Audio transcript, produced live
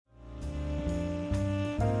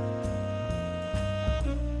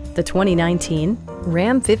the 2019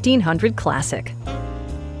 Ram 1500 Classic.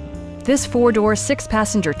 This four-door,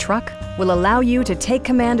 six-passenger truck will allow you to take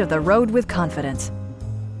command of the road with confidence.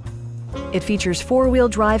 It features four-wheel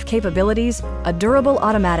drive capabilities, a durable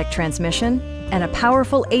automatic transmission, and a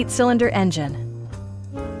powerful 8-cylinder engine.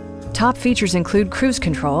 Top features include cruise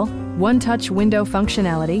control, one-touch window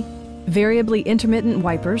functionality, variably intermittent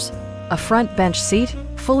wipers, a front bench seat,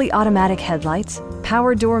 fully automatic headlights,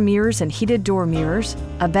 power door mirrors and heated door mirrors,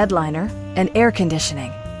 a bedliner, and air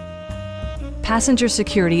conditioning. Passenger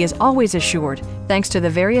security is always assured thanks to the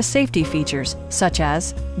various safety features such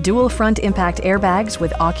as dual front impact airbags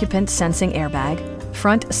with occupant sensing airbag,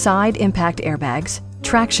 front side impact airbags,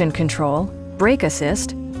 traction control, brake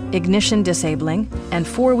assist, ignition disabling, and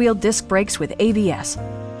four-wheel disc brakes with ABS.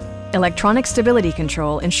 Electronic stability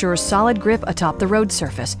control ensures solid grip atop the road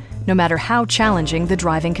surface, no matter how challenging the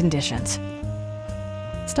driving conditions.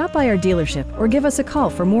 Stop by our dealership or give us a call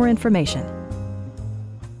for more information.